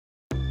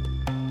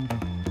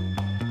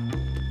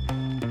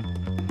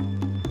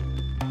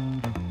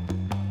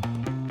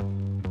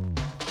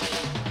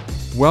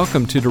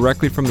Welcome to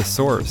Directly from the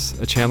Source,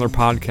 a Chandler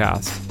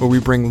podcast, where we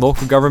bring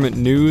local government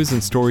news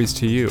and stories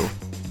to you.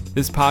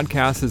 This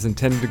podcast is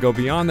intended to go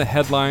beyond the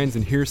headlines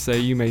and hearsay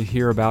you may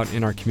hear about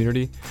in our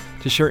community,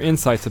 to share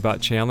insights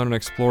about Chandler and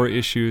explore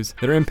issues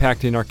that are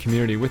impacting our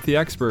community with the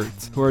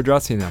experts who are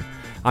addressing them.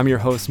 I'm your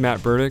host,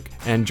 Matt Burdick,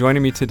 and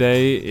joining me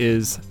today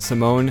is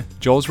Simone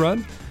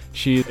Kjolsrud.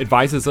 She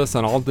advises us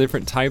on all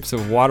different types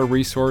of water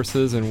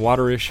resources and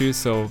water issues.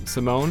 So,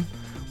 Simone,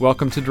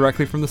 welcome to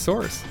Directly from the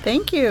Source.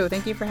 Thank you.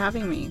 Thank you for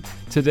having me.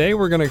 Today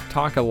we're going to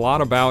talk a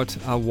lot about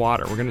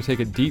water. We're going to take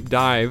a deep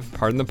dive,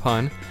 pardon the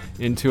pun,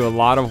 into a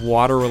lot of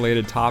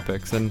water-related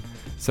topics. And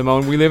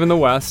Simone, we live in the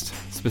West,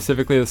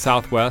 specifically the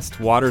Southwest.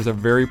 Water is a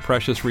very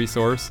precious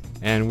resource,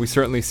 and we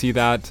certainly see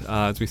that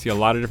as we see a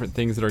lot of different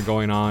things that are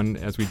going on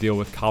as we deal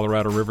with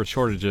Colorado River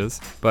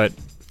shortages. But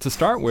to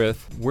start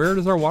with, where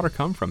does our water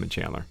come from in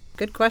Chandler?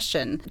 Good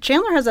question.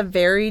 Chandler has a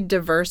very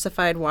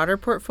diversified water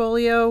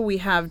portfolio. We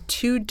have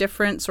two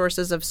different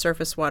sources of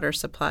surface water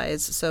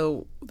supplies.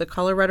 So the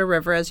Colorado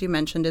River, as you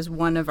mentioned, is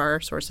one of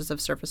our sources of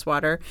surface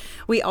water.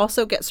 We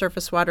also get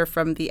surface water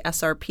from the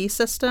SRP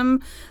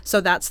system.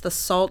 So that's the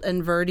Salt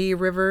and Verde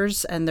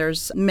rivers, and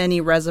there's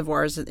many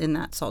reservoirs in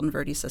that Salt and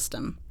Verde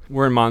system.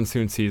 We're in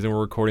monsoon season.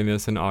 We're recording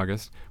this in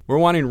August. We're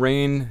wanting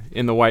rain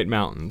in the White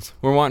Mountains.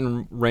 We're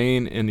wanting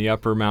rain in the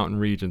upper mountain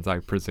regions, I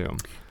presume.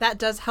 That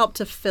does help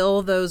to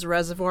fill those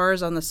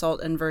reservoirs on the Salt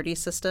and Verde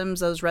systems.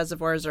 Those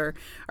reservoirs are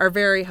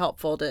very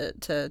helpful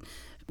to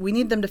we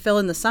need them to fill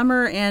in the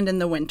summer and in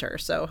the winter.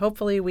 So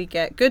hopefully we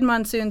get good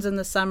monsoons in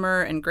the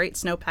summer and great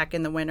snowpack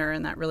in the winter,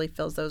 and that really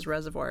fills those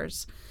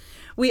reservoirs.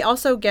 We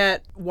also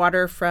get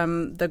water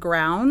from the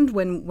ground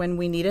when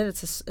we need it.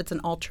 It's an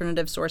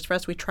alternative source for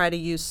us. We try to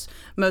use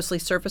mostly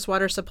surface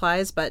water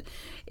supplies, but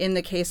in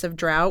the case of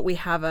drought, we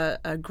have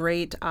a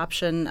great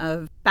option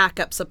of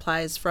backup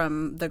supplies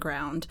from the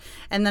ground.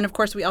 And then, of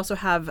course, we also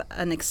have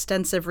an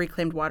extensive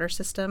reclaimed water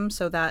system,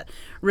 so that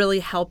really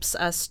helps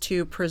us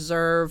to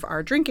preserve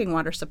our drinking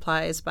water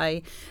supplies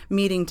by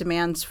meeting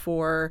demands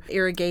for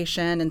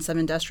irrigation and some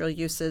industrial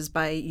uses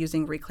by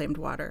using reclaimed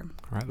water.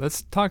 All right,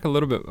 let's talk a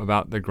little bit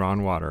about the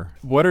groundwater.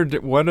 What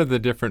are the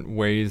different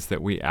ways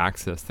that we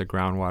access the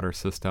groundwater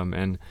system,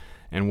 and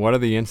what are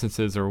the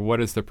instances, or what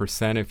is the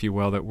percent, if you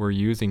will, that we're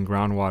using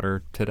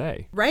groundwater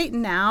today? Right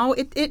now,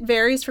 it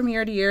varies from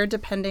year to year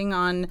depending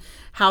on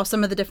how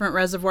some of the different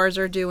reservoirs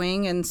are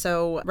doing. And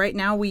so right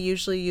now, we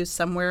usually use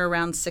somewhere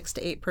around 6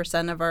 to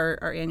 8% of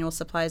our annual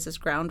supplies as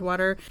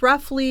groundwater.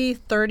 Roughly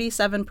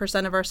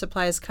 37% of our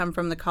supplies come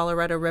from the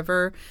Colorado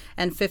River,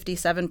 and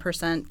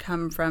 57%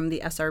 come from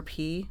the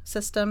SRP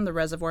system, the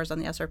reservoirs on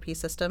the SRP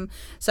system.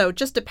 So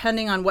just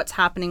depending on what's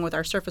happening with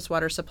our surface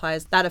water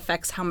supplies, that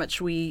affects how much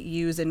we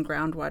use in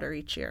groundwater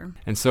each year.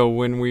 And so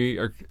when we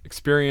are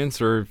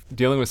experiencing or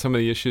dealing with some of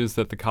the issues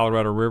that the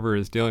Colorado River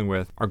is dealing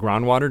with, our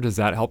groundwater, does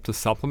that help to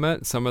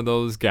supplement some of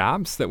those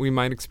gaps that we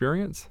might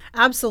experience?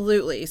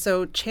 Absolutely.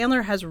 So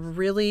Chandler has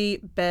really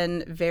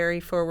been very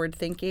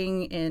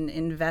forward-thinking in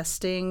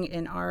investing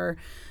in our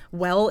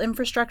well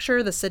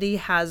infrastructure. The city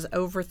has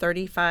over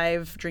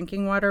 35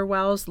 drinking water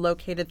wells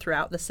located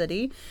throughout the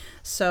city.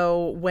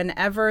 So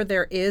whenever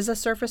there is a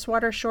surface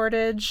water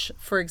shortage,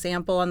 for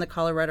example, on the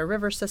Colorado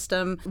River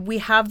system, we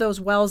have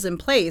those wells in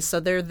place. So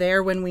they're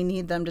there when we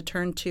need them to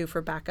turn to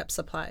for backup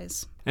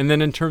supplies. And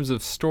then in terms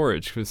of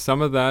storage, because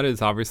some of that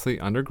is obviously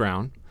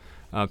underground,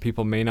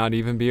 people may not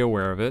even be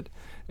aware of it,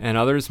 and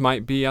others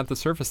might be at the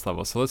surface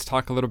level. So let's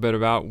talk a little bit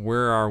about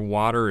where our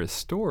water is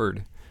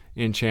stored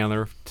in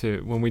Chandler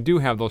to when we do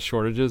have those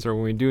shortages or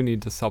when we do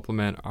need to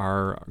supplement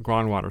our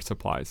groundwater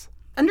supplies.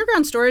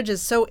 Underground storage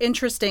is so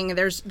interesting.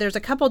 There's a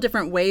couple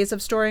different ways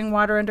of storing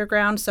water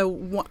underground. So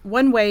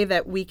one way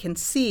that we can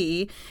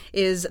see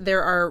is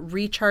there are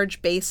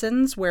recharge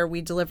basins where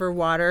we deliver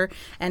water,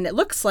 and it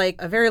looks like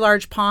a very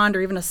large pond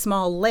or even a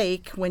small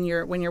lake when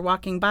you're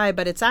walking by,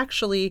 but it's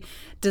actually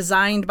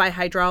designed by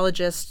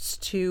hydrologists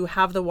to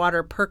have the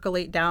water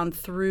percolate down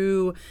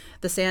through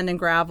the sand and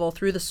gravel,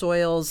 through the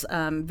soils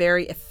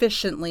very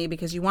efficiently,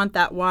 because you want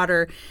that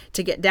water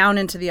to get down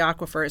into the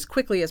aquifer as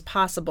quickly as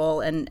possible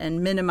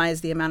and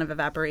minimize the amount of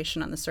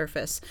evaporation on the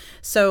surface.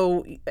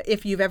 So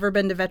if you've ever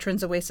been to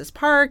Veterans Oasis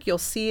Park, you'll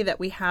see that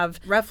we have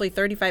roughly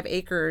 35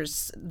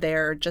 acres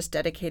there just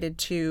dedicated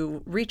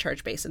to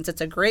recharge basins. It's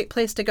a great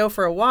place to go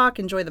for a walk,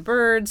 enjoy the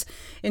birds,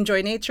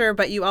 enjoy nature,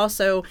 but you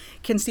also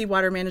can see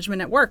water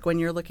management at work when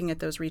you're looking at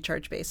those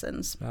recharge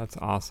basins. That's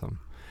awesome.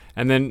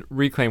 And then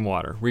reclaimed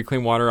water.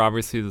 Reclaimed water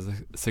obviously is a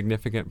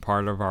significant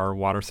part of our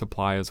water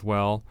supply as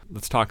well.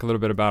 Let's talk a little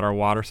bit about our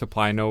water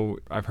supply. I know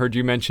I've heard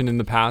you mention in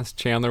the past,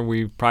 Chandler,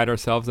 we pride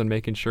ourselves on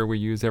making sure we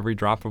use every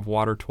drop of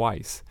water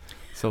twice.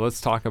 So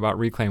let's talk about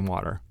reclaimed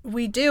water.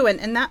 We do,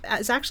 and that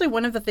is actually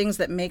one of the things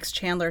that makes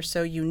Chandler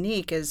so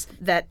unique, is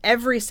that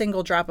every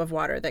single drop of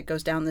water that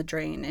goes down the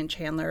drain in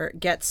Chandler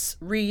gets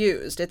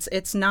reused.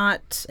 It's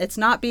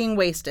not being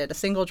wasted, a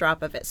single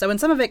drop of it. So, and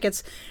some of it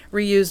gets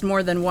reused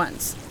more than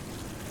once.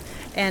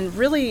 And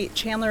really,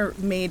 Chandler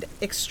made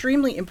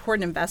extremely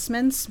important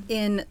investments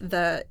in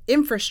the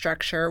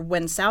infrastructure.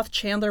 When South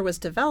Chandler was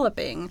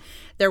developing,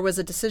 there was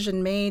a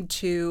decision made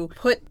to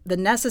put the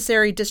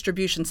necessary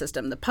distribution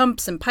system, the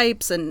pumps and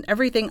pipes and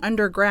everything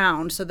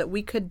underground so that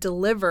we could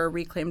deliver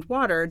reclaimed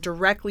water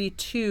directly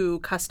to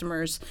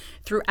customers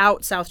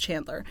throughout South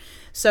Chandler.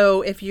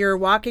 So if you're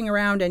walking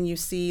around and you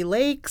see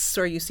lakes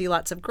or you see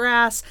lots of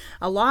grass,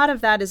 a lot of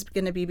that is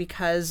going to be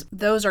because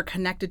those are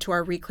connected to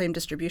our reclaimed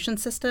distribution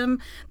system.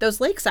 Those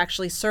lakes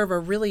actually serve a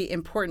really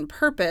important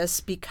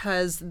purpose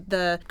because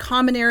the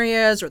common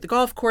areas or the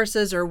golf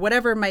courses or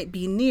whatever might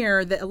be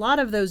near, that a lot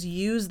of those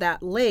use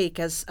that lake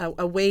as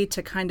a way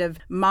to kind of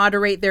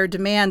moderate their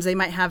demands. They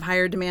might have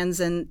higher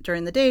demands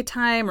during the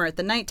daytime or at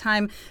the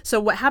nighttime. So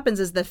what happens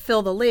is they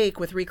fill the lake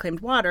with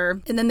reclaimed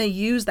water, and then they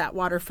use that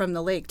water from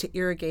the lake to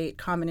irrigate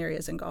common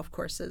areas and golf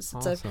courses.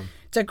 Awesome.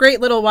 It's a great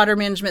little water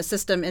management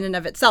system in and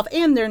of itself,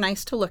 and they're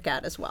nice to look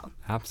at as well.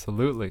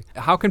 Absolutely.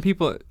 How can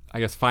people,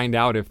 find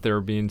out if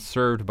they're being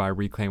served by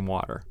reclaimed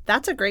water?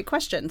 That's a great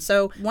question.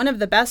 So one of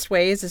the best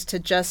ways is to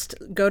just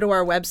go to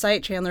our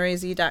website,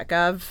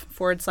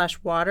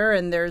 chandleraz.gov/water,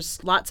 and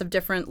there's lots of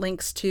different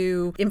links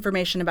to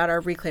information about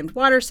our reclaimed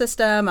water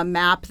system, a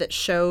map that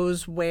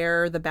shows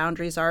where the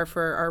boundaries are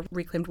for our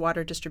reclaimed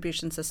water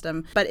distribution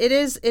system. But it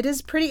is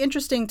pretty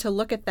interesting to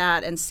look at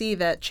that and see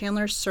that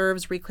Chandler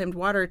serves reclaimed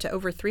water to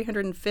over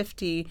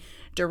 350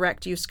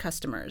 direct use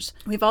customers.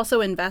 We've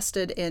also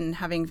invested in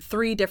having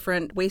 3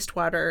 different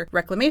wastewater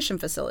reclamation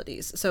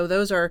facilities. So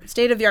those are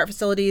state-of-the-art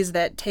facilities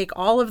that take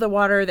all of the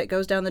water that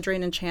goes down the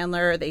drain in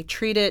Chandler, they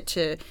treat it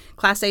to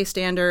Class A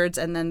standards,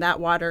 and then that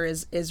water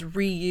is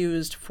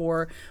reused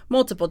for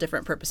multiple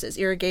different purposes.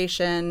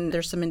 Irrigation,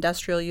 there's some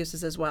industrial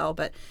uses as well,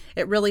 but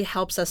it really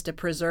helps us to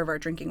preserve our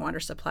drinking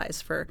water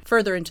supplies for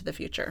further into the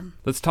future.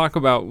 Let's talk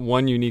about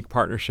one unique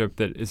partnership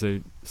that is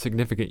a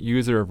significant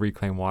user of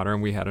reclaimed water,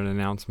 and we had an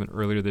announcement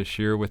earlier this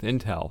year with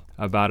Intel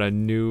about a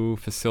new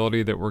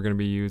facility that we're going to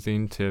be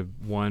using to,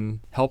 one,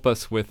 help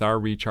us with our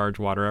recharge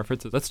water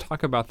efforts. Let's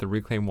talk about the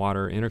Reclaimed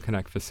Water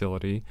Interconnect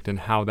facility and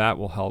how that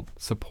will help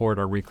support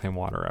our reclaimed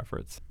water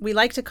efforts. We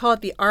like to call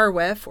it the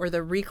RWIF, or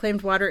the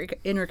Reclaimed Water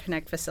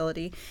Interconnect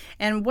facility.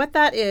 And what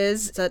that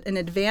is an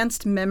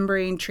advanced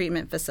membrane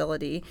treatment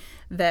facility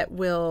that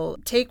will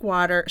take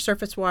water,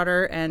 surface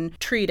water, and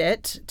treat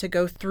it to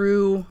go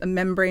through a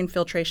membrane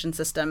filtration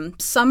system.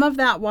 Some of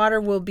that water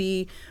will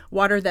be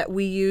water that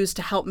we use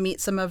to help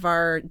meet some of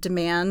our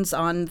demands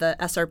on the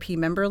SRP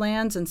member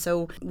lands. And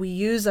so we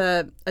use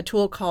a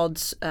tool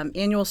called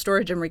annual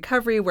storage and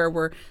recovery, where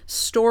we're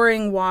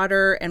storing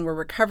water and we're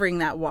recovering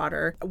that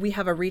water. We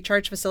have a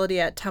recharge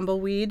facility at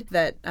Tumbleweed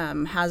that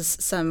has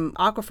some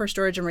aquifer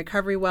storage and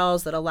recovery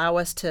wells that allow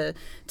us to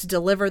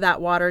deliver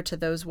that water to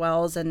those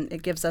wells, and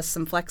it gives us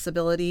some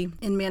flexibility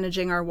in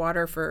managing our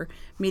water for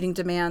meeting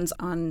demands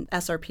on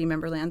SRP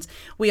member lands.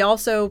 We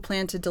also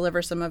plan to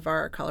deliver some of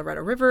our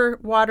Colorado River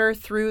water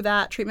through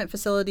that treatment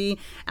facility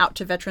out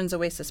to Veterans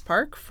Oasis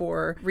Park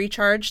for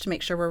recharge to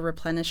make sure we're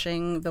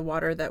replenishing the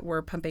water that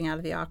we're pumping out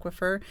of the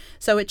aquifer.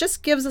 So it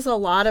just gives us a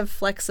lot of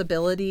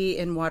flexibility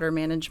in water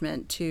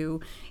management to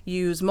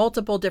use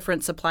multiple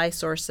different supply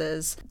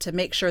sources to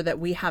make sure that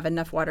we have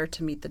enough water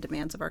to meet the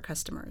demands of our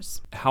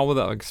customers. How will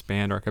that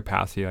expand our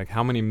capacity?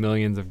 How many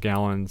millions of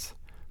gallons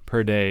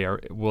per day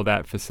will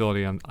that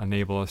facility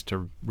enable us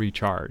to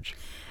recharge?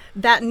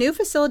 That new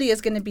facility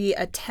is going to be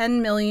a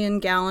 10 million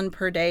gallon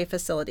per day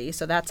facility.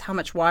 So that's how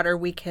much water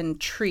we can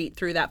treat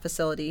through that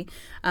facility.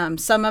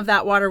 Some of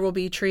that water will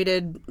be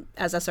treated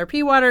as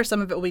SRP water. Some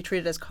of it will be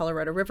treated as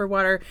Colorado River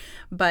water.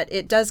 But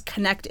it does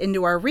connect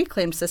into our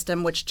reclaim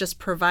system, which just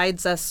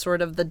provides us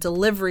sort of the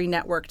delivery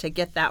network to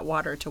get that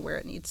water to where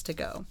it needs to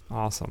go.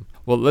 Awesome.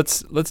 Well,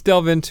 let's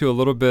delve into a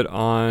little bit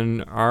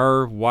on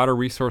our water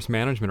resource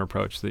management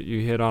approach. That you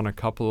hit on a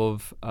couple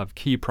of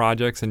key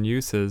projects and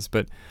uses,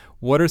 but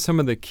what are some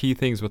of the key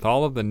things with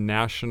all of the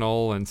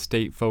national and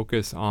state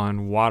focus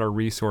on water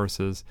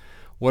resources?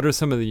 What are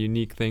some of the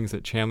unique things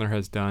that Chandler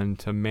has done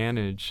to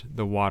manage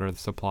the water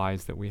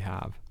supplies that we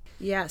have?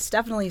 Yes,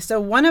 definitely. So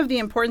one of the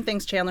important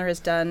things Chandler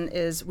has done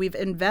is we've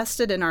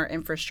invested in our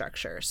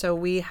infrastructure. So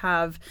we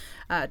have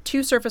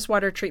 2 surface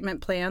water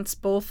treatment plants.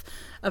 Both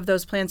of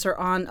those plants are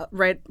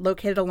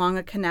located along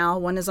a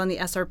canal. One is on the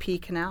SRP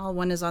canal.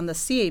 One is on the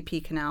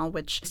CAP canal,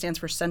 which stands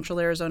for Central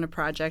Arizona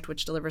Project,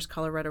 which delivers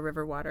Colorado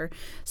River water.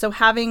 So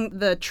having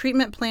the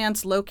treatment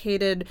plants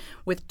located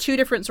with 2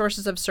 different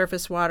sources of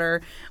surface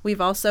water,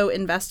 we've also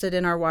invested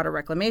in our water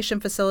reclamation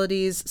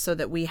facilities so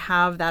that we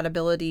have that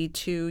ability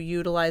to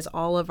utilize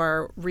all of our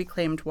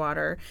reclaimed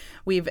water.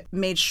 We've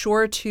made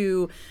sure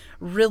to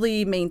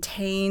really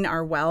maintain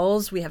our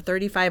wells. We have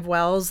 35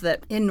 wells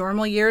that in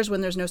normal years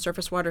when there's no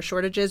surface water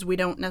shortages, we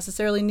don't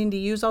necessarily need to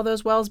use all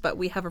those wells, but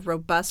we have a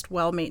robust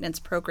well maintenance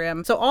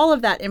program. So all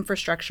of that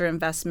infrastructure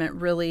investment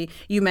really,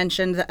 you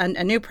mentioned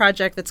a new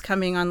project that's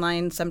coming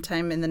online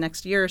sometime in the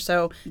next year or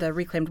so, the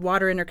reclaimed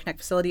water interconnect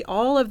facility,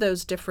 all of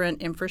those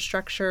different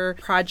infrastructure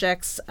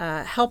projects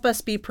help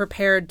us be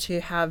prepared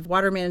to have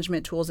water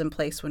management tools in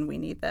place when we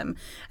need them.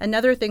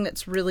 Another thing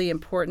that's really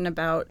important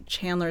about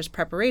Chandler's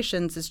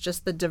preparations is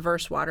just the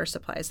diverse water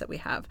supplies that we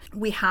have.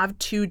 We have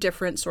two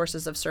different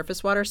sources of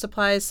surface water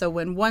supplies. So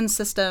when one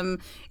system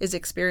is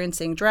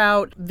experiencing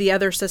drought, the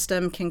other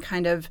system can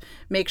kind of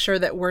make sure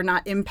that we're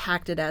not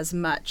impacted as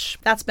much.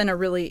 That's been a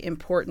really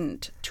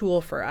important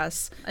tool for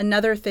us.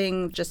 Another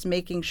thing, just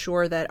making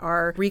sure that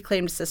our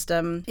reclaimed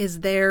system is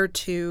there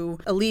to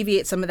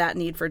alleviate some of that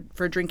need for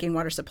drinking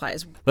water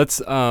supplies.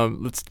 Let's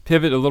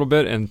pivot a little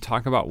bit and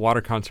talk about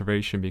water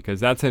conservation, because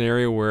that's an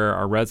area where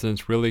our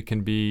residents really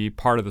can be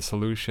part of the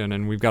solution,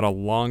 and we've got a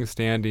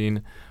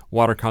long-standing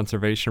water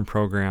conservation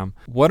program.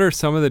 What are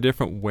some of the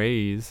different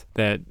ways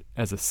that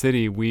as a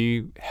city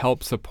we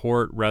help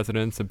support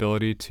residents'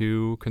 ability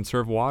to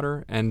conserve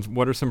water, and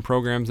what are some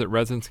programs that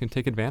residents can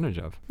take advantage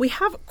of? We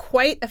have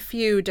quite a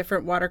few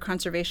different water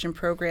conservation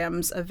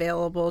programs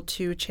available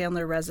to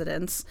Chandler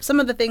residents.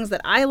 Some of the things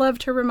that I love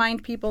to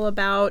remind people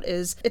about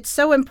is it's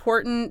so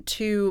important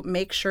to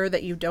make sure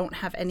that you don't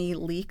have any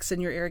leaks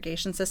in your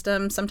irrigation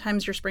system.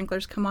 Sometimes your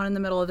sprinklers come on in the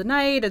middle of the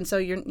night, and so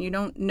you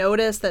don't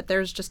notice that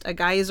there's just a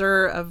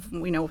geyser of,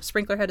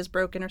 sprinkler head is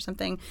broken or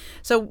something.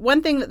 So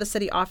one thing that the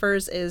city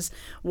offers is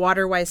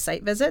WaterWise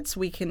site visits.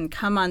 We can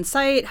come on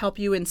site, help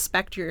you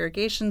inspect your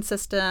irrigation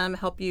system,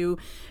 help you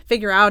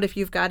figure out if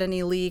you've got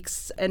any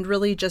leaks, and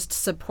really just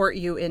support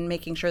you in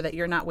making sure that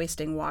you're not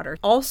wasting water.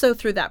 Also,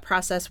 through that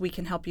process, we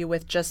can help you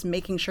with just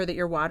making sure that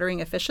you're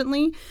watering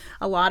efficiently.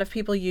 A lot of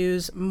people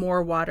use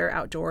more water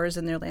outdoors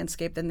in their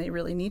landscape than they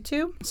really need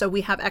to. So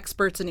we have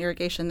experts in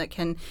irrigation that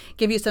can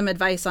give you some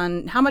advice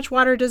on how much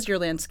water does your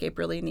landscape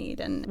really need,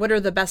 and what are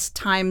the best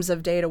times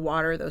of day to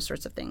water, those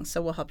sorts of things.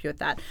 So we'll help you with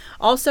that.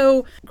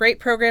 Also, great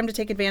program to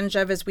take advantage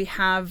of is we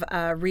have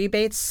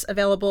rebates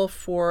available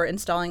for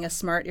installing a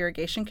smart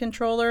irrigation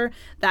controller.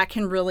 That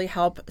can really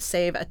help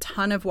save a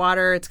ton of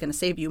water. It's going to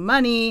save you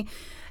money,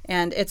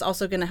 and it's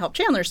also going to help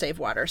Chandler save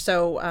water.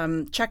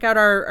 So check out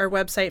our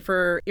website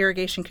for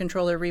irrigation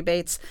controller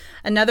rebates.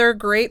 Another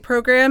great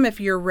program, if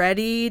you're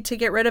ready to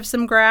get rid of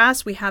some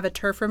grass, we have a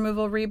turf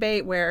removal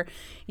rebate where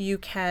you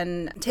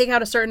can take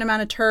out a certain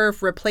amount of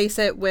turf, replace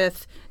it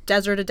with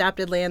desert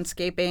adapted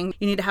landscaping.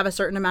 You need to have a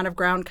certain amount of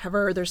ground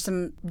cover. There's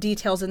some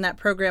details in that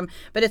program,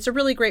 but it's a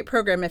really great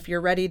program. If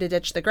you're ready to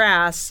ditch the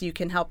grass, you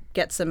can help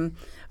get some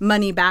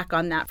money back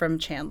on that from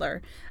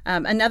Chandler.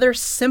 Another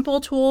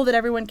simple tool that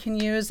everyone can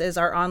use is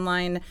our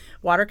online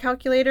water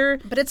calculator,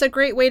 but it's a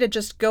great way to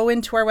just go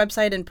into our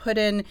website and put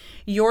in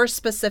your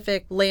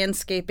specific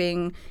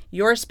landscaping,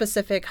 your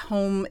specific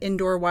home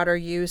indoor water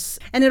use,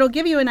 and it'll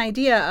give you an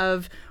idea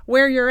of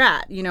where you're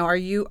at. Are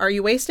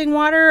you wasting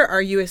water?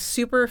 Are you a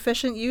super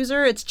efficient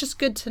user? It's just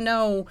good to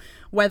know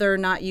whether or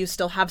not you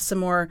still have some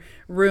more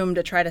room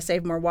to try to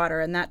save more water,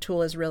 and that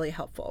tool is really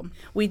helpful.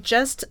 We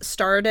just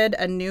started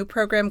a new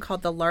program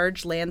called the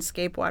Large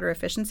Landscape Water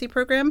Efficiency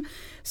Program.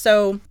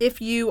 So if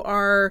you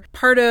are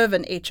part of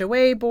an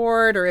HOA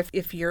board, or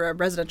if you're a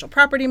residential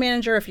property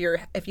manager,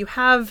 if you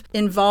have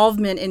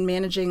involvement in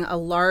managing a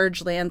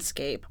large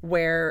landscape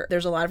where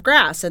there's a lot of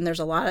grass and there's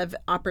a lot of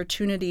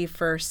opportunity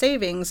for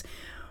savings,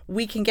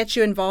 we can get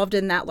you involved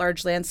in that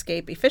large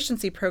landscape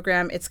efficiency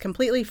program. It's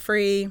completely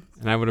free.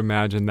 And I would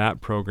imagine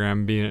that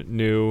program, being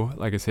new,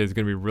 like I say, is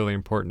going to be really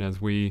important as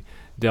we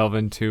delve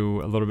into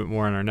a little bit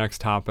more on our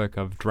next topic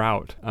of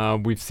drought.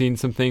 We've seen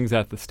some things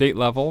at the state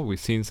level. We've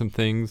seen some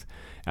things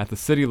at the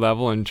city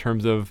level in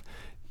terms of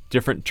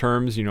different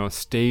terms,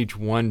 stage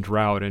 1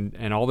 drought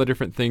and all the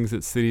different things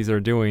that cities are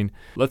doing.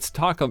 Let's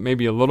talk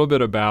maybe a little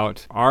bit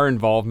about our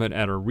involvement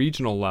at a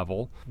regional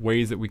level,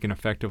 ways that we can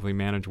effectively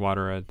manage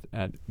water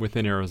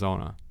within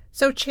Arizona.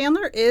 So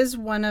Chandler is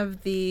one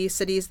of the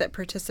cities that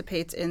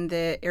participates in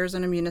the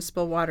Arizona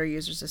Municipal Water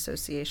Users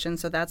Association.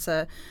 So that's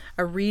a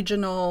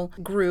regional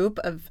group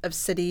of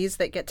cities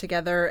that get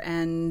together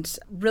and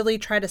really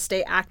try to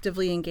stay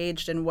actively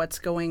engaged in what's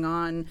going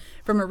on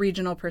from a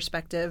regional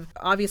perspective.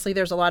 Obviously,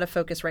 there's a lot of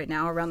focus right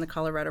now around the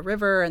Colorado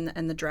River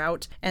and the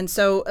drought. And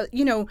so,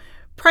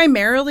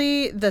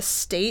 primarily, the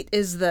state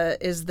is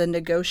the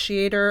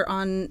negotiator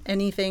on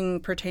anything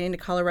pertaining to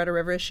Colorado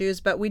River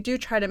issues, but we do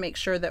try to make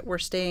sure that we're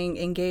staying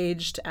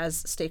engaged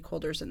as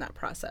stakeholders in that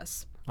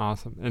process.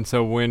 Awesome. And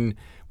so when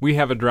we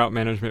have a drought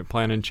management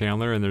plan in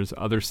Chandler, and there's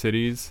other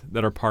cities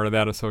that are part of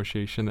that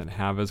association that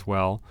have as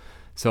well.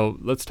 So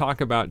let's talk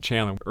about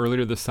Chandler.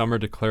 Earlier this summer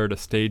declared a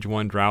stage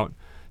 1 drought.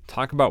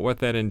 Talk about what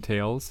that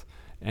entails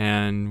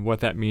and what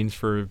that means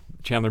for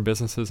Chandler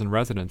businesses and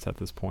residents at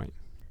this point.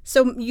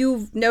 So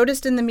you've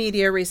noticed in the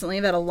media recently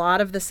that a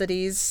lot of the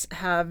cities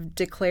have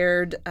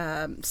declared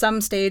some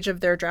stage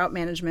of their drought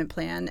management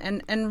plan.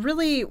 And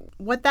really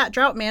what that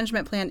drought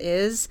management plan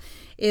is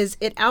is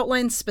it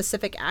outlines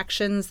specific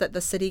actions that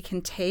the city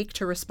can take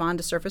to respond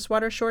to surface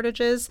water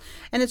shortages.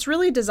 And it's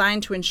really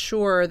designed to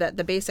ensure that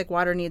the basic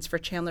water needs for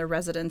Chandler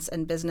residents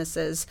and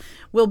businesses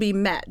will be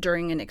met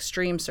during an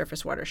extreme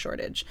surface water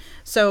shortage.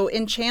 So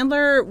in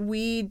Chandler,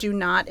 we do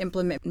not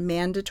implement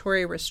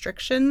mandatory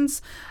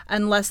restrictions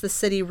unless the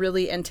city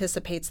really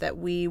anticipates that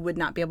we would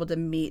not be able to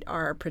meet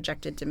our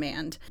projected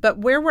demand. But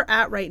where we're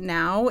at right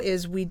now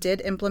is we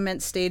did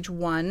implement stage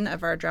 1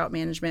 of our drought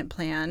management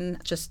plan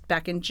just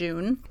back in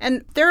June.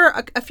 And there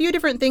are a few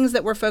different things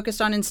that we're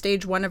focused on in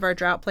stage 1 of our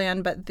drought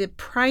plan, but the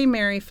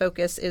primary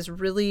focus is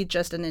really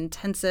just an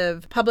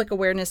intensive public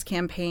awareness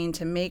campaign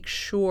to make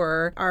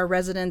sure our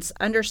residents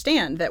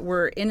understand that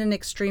we're in an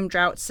extreme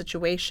drought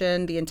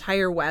situation. The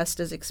entire West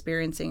is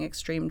experiencing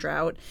extreme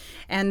drought,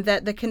 and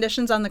that the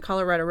conditions on the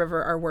Colorado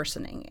River are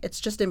worsening. It's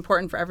just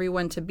important for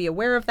everyone to be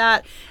aware of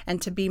that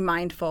and to be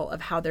mindful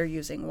of how they're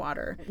using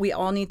water. We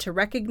all need to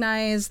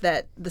recognize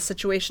that the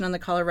situation on the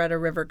Colorado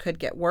River could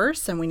get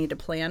worse, and we need to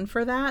plan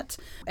for that.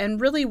 And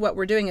really what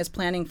we're doing is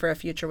planning for a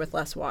future with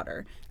less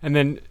water. And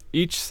then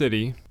each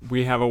city,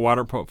 we have a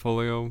water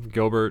portfolio,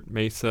 Gilbert,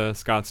 Mesa,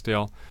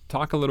 Scottsdale.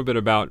 Talk a little bit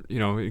about,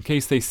 in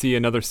case they see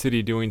another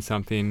city doing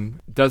something,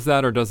 does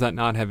that or does that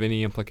not have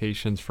any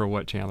implications for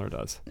what Chandler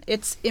does?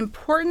 It's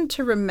important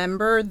to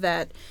remember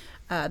that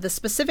the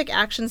specific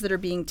actions that are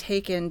being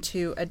taken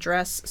to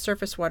address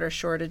surface water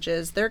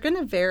shortages, they're going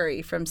to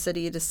vary from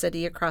city to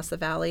city across the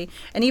valley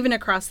and even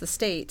across the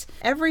state.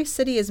 Every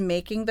city is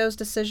making those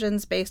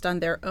decisions based on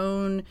their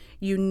own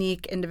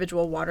unique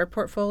individual water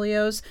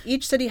portfolios.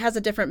 Each city has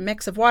a different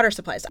mix of water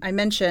supplies. I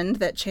mentioned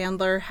that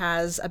Chandler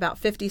has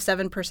about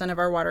 57% of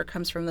our water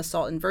comes from the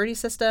Salt and Verde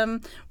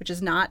system, which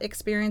is not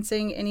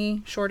experiencing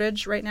any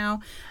shortage right now,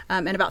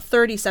 and about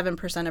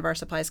 37% of our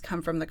supplies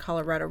come from the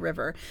Colorado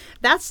River.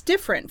 That's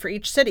different for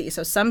each city.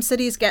 So some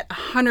cities get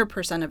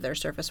 100% of their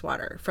surface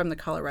water from the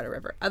Colorado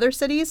River. Other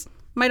cities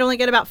might only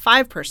get about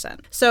 5%.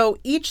 So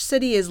each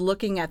city is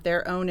looking at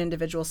their own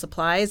individual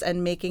supplies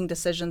and making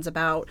decisions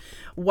about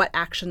what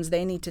actions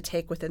they need to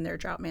take within their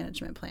drought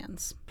management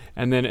plans.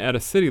 And then at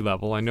a city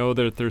level, I know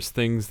that there's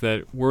things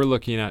that we're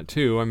looking at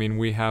too. I mean,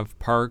 we have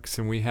parks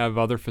and we have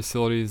other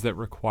facilities that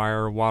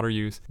require water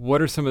use.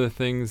 What are some of the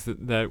things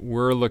that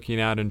we're looking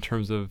at in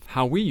terms of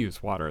how we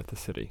use water at the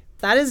city?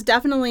 That is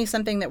definitely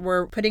something that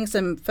we're putting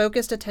some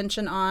focused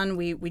attention on.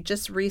 We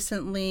just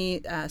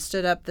recently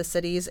stood up the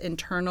city's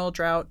internal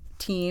drought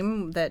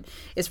team that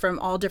is from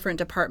all different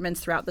departments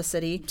throughout the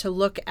city to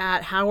look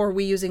at how are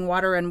we using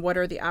water and what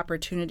are the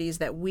opportunities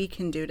that we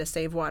can do to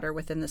save water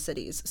within the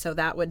cities. So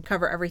that would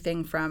cover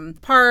everything from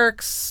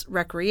parks,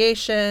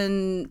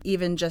 recreation,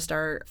 even just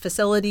our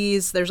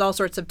facilities. There's all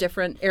sorts of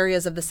different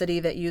areas of the city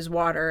that use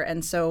water.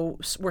 And so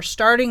we're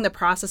starting the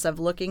process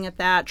of looking at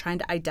that, trying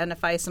to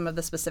identify some of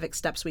the specific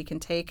steps we can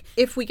take.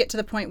 If we get to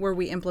the point where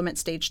we implement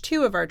stage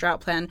 2 of our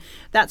drought plan,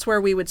 that's where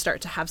we would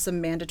start to have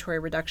some mandatory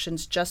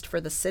reductions just for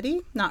the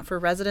city, not for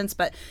residents,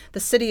 but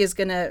the city is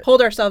going to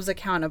hold ourselves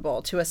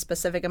accountable to a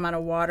specific amount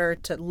of water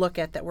to look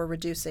at that we're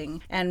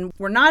reducing. And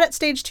we're not at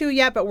stage 2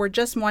 yet, but we're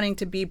just wanting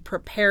to be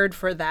prepared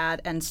for that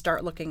and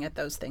start looking at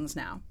those things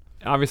now.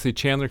 Obviously,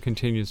 Chandler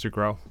continues to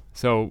grow.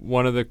 So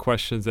one of the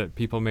questions that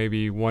people may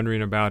be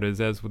wondering about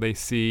is as they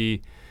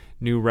see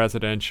new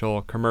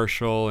residential,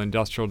 commercial,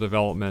 industrial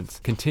developments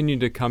continue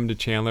to come to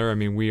Chandler. I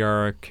mean, we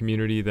are a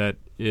community that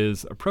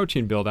is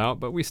approaching build out,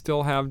 but we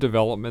still have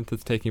development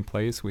that's taking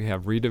place. We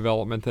have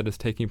redevelopment that is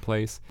taking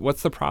place.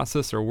 What's the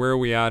process or where are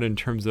we at in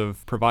terms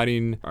of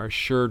providing our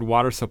assured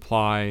water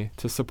supply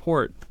to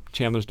support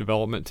Chandler's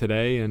development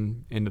today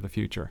and into the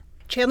future?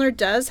 Chandler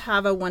does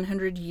have a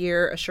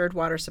 100-year assured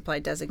water supply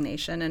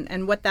designation,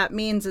 and what that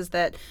means is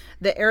that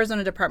the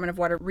Arizona Department of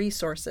Water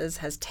Resources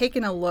has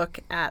taken a look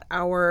at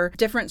our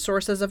different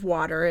sources of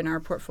water in our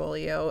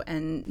portfolio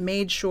and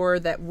made sure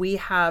that we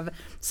have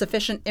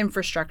sufficient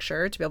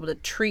infrastructure to be able to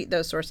treat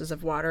those sources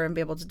of water and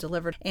be able to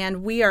deliver.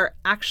 And we are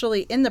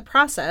actually in the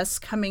process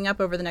coming up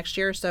over the next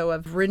year or so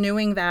of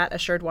renewing that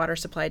assured water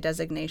supply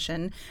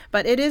designation.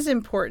 But it is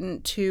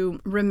important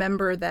to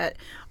remember that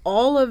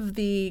all of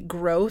the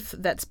growth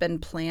that's been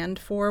planned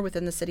for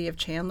within the city of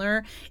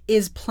Chandler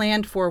is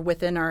planned for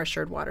within our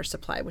assured water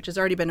supply, which has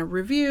already been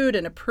reviewed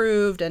and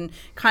approved and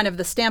kind of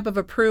the stamp of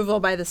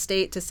approval by the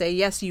state to say,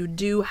 yes, you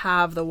do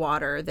have the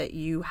water that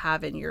you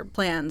have in your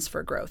plans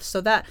for growth. So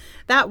that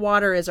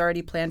water is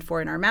already planned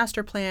for in our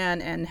master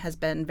plan and has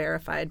been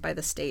verified by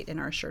the state in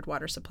our assured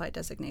water supply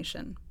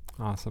designation.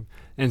 Awesome.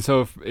 And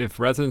so if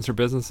residents or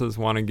businesses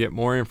want to get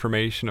more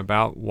information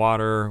about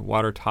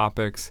water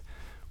topics,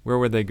 where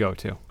would they go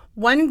to?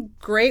 One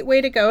great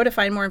way to go to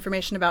find more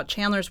information about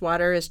Chandler's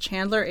water is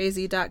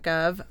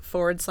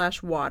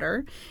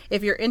chandleraz.gov/water.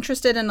 If you're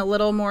interested in a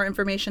little more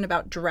information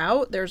about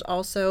drought, there's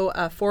also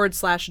a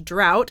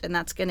 /drought, and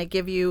that's going to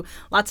give you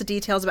lots of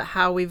details about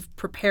how we've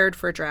prepared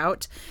for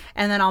drought.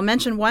 And then I'll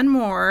mention one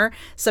more,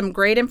 some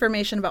great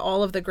information about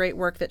all of the great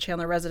work that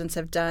Chandler residents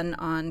have done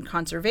on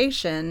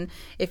conservation.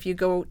 If you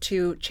go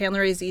to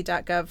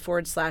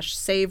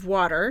chandleraz.gov/save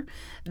water,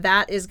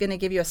 that is going to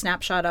give you a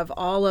snapshot of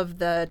all of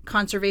the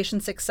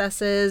conservation success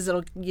successes.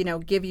 It'll,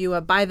 give you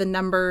a by the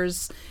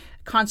numbers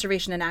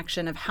conservation in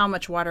action of how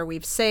much water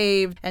we've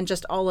saved and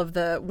just all of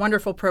the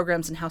wonderful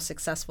programs and how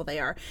successful they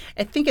are.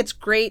 I think it's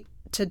great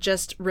to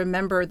just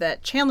remember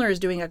that Chandler is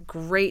doing a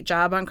great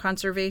job on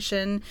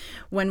conservation.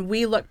 When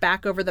we look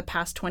back over the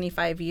past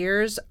 25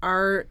 years,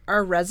 our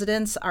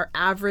residents, our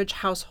average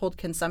household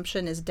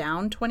consumption is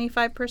down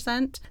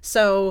 25%.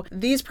 So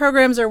these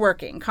programs are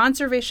working.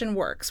 Conservation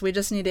works. We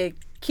just need to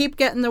keep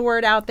getting the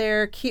word out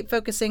there, keep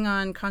focusing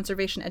on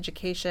conservation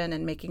education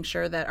and making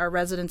sure that our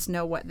residents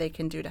know what they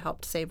can do to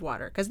help save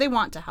water, because they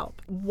want to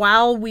help.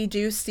 While we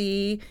do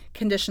see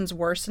conditions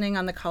worsening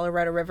on the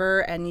Colorado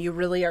River, and you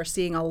really are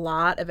seeing a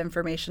lot of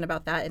information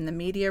about that in the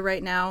media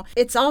right now,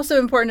 it's also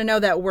important to know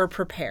that we're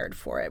prepared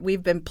for it.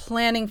 We've been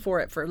planning for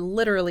it for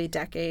literally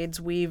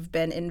decades. We've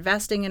been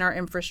investing in our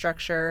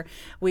infrastructure.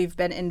 We've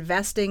been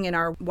investing in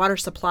our water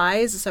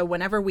supplies. So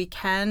whenever we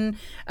can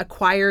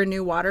acquire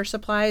new water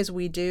supplies,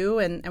 we do.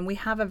 And we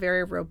have a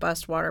very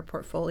robust water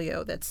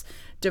portfolio that's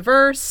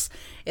diverse,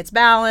 it's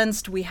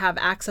balanced, we have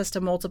access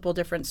to multiple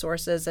different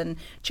sources, and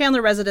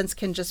Chandler residents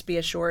can just be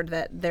assured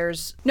that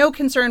there's no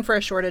concern for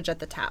a shortage at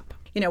the tap.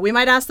 We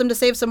might ask them to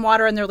save some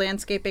water in their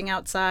landscaping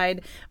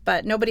outside,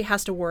 but nobody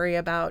has to worry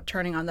about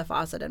turning on the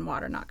faucet and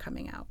water not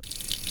coming out.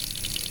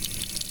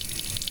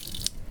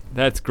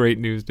 That's great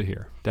news to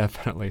hear,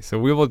 definitely. So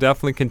we will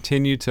definitely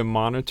continue to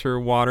monitor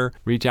water,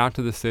 reach out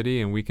to the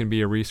city, and we can be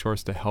a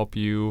resource to help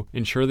you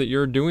ensure that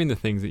you're doing the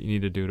things that you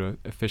need to do to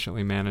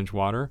efficiently manage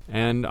water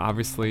and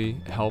obviously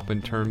help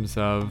in terms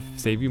of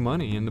save you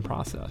money in the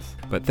process.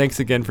 But thanks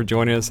again for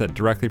joining us at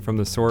Directly from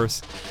the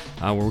Source,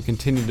 where we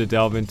continue to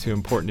delve into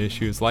important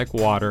issues like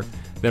water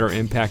that are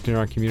impacting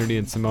our community.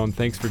 And Simone,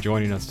 thanks for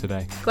joining us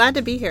today. Glad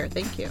to be here.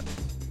 Thank you.